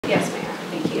Yes, Mayor.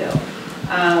 Thank you.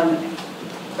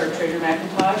 Clerk Treasurer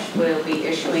McIntosh will be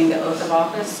issuing the oath of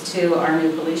office to our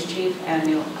new police chief and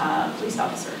new police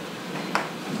officer.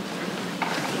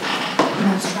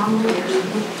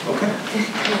 Okay.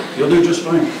 You'll do just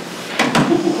fine.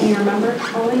 Can you remember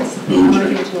always? I'm going to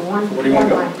give it to you one. What do you want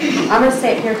to go? I'm going to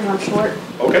stay up here because I'm short.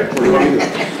 Okay. What do you want to do?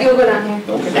 You'll go down here.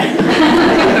 Okay.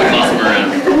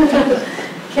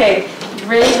 Okay.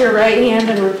 Raise your right hand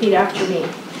and repeat after me.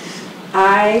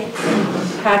 I,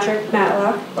 Patrick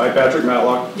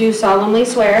Matlock, do solemnly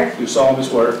swear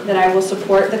that I will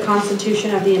support the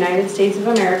Constitution of the United States of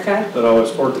America, I will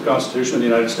support the Constitution of the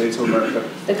United States of America,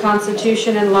 the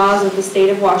Constitution and laws of the State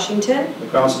of Washington, the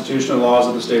Constitution and laws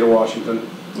of the State of Washington,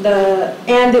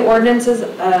 and the ordinances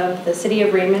of the City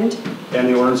of Raymond, and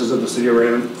the ordinances of the City of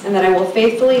Raymond, and that I will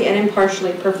faithfully and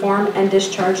impartially perform and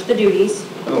discharge the duties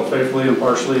and will faithfully and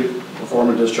impartially perform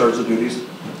and discharge the duties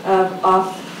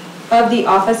of the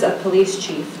office of Police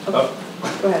Chief. Go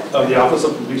ahead. Of the office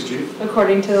of Police Chief,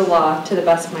 According to the law, to the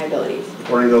best of my abilities.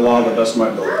 according to the law, to the best of my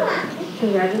ability.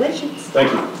 Congratulations.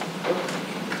 Thank you.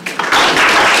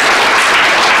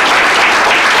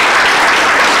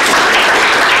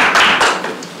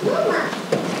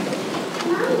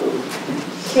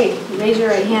 Okay, raise your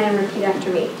right hand and repeat after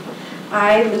me.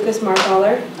 I,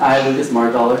 Marthaller,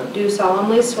 do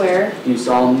solemnly swear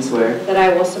solemnly swear that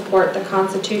I will support the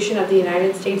Constitution of the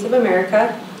United States of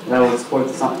America, that I will support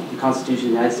the Constitution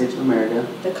of the United States of America,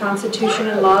 the Constitution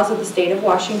and laws of the State of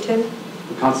Washington,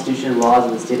 the Constitution and laws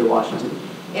of the State of Washington,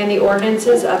 and the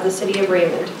ordinances of the City of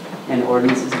Raymond, and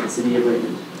ordinances of the City of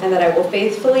Raymond. and that I will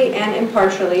faithfully and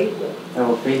impartially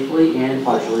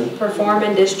perform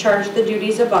and discharge the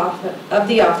duties of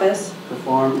the office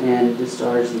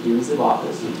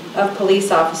of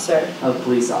police officer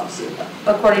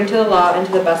according to the law and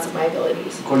to the best of my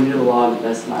abilities. According to the law and the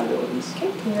best of my abilities.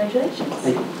 Okay, congratulations.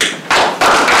 Thank you.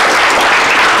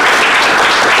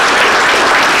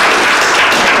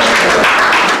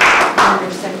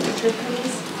 Your signature,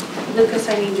 please. Lucas,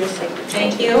 I need your signature.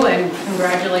 Thank you, and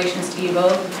congratulations to you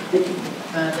both. Thank you.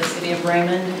 The City of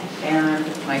Raymond and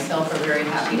myself are very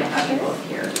happy to have you both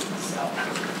here. So,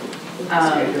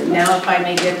 now if I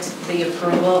may get the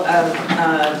approval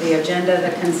of the agenda,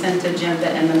 the consent agenda,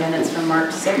 and the minutes from March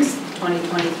 6th,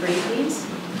 2023, please.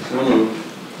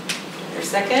 Your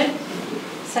second?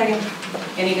 Second.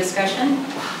 Any discussion?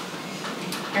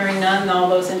 Hearing none, all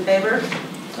those in favor?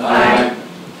 Aye.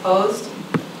 Opposed?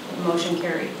 Motion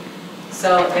carried.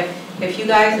 So if you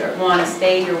guys want to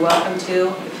stay, you're welcome to.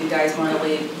 If you guys want to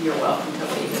leave, you're welcome to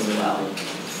leave as well.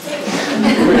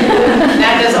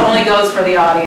 That just only goes for the audience.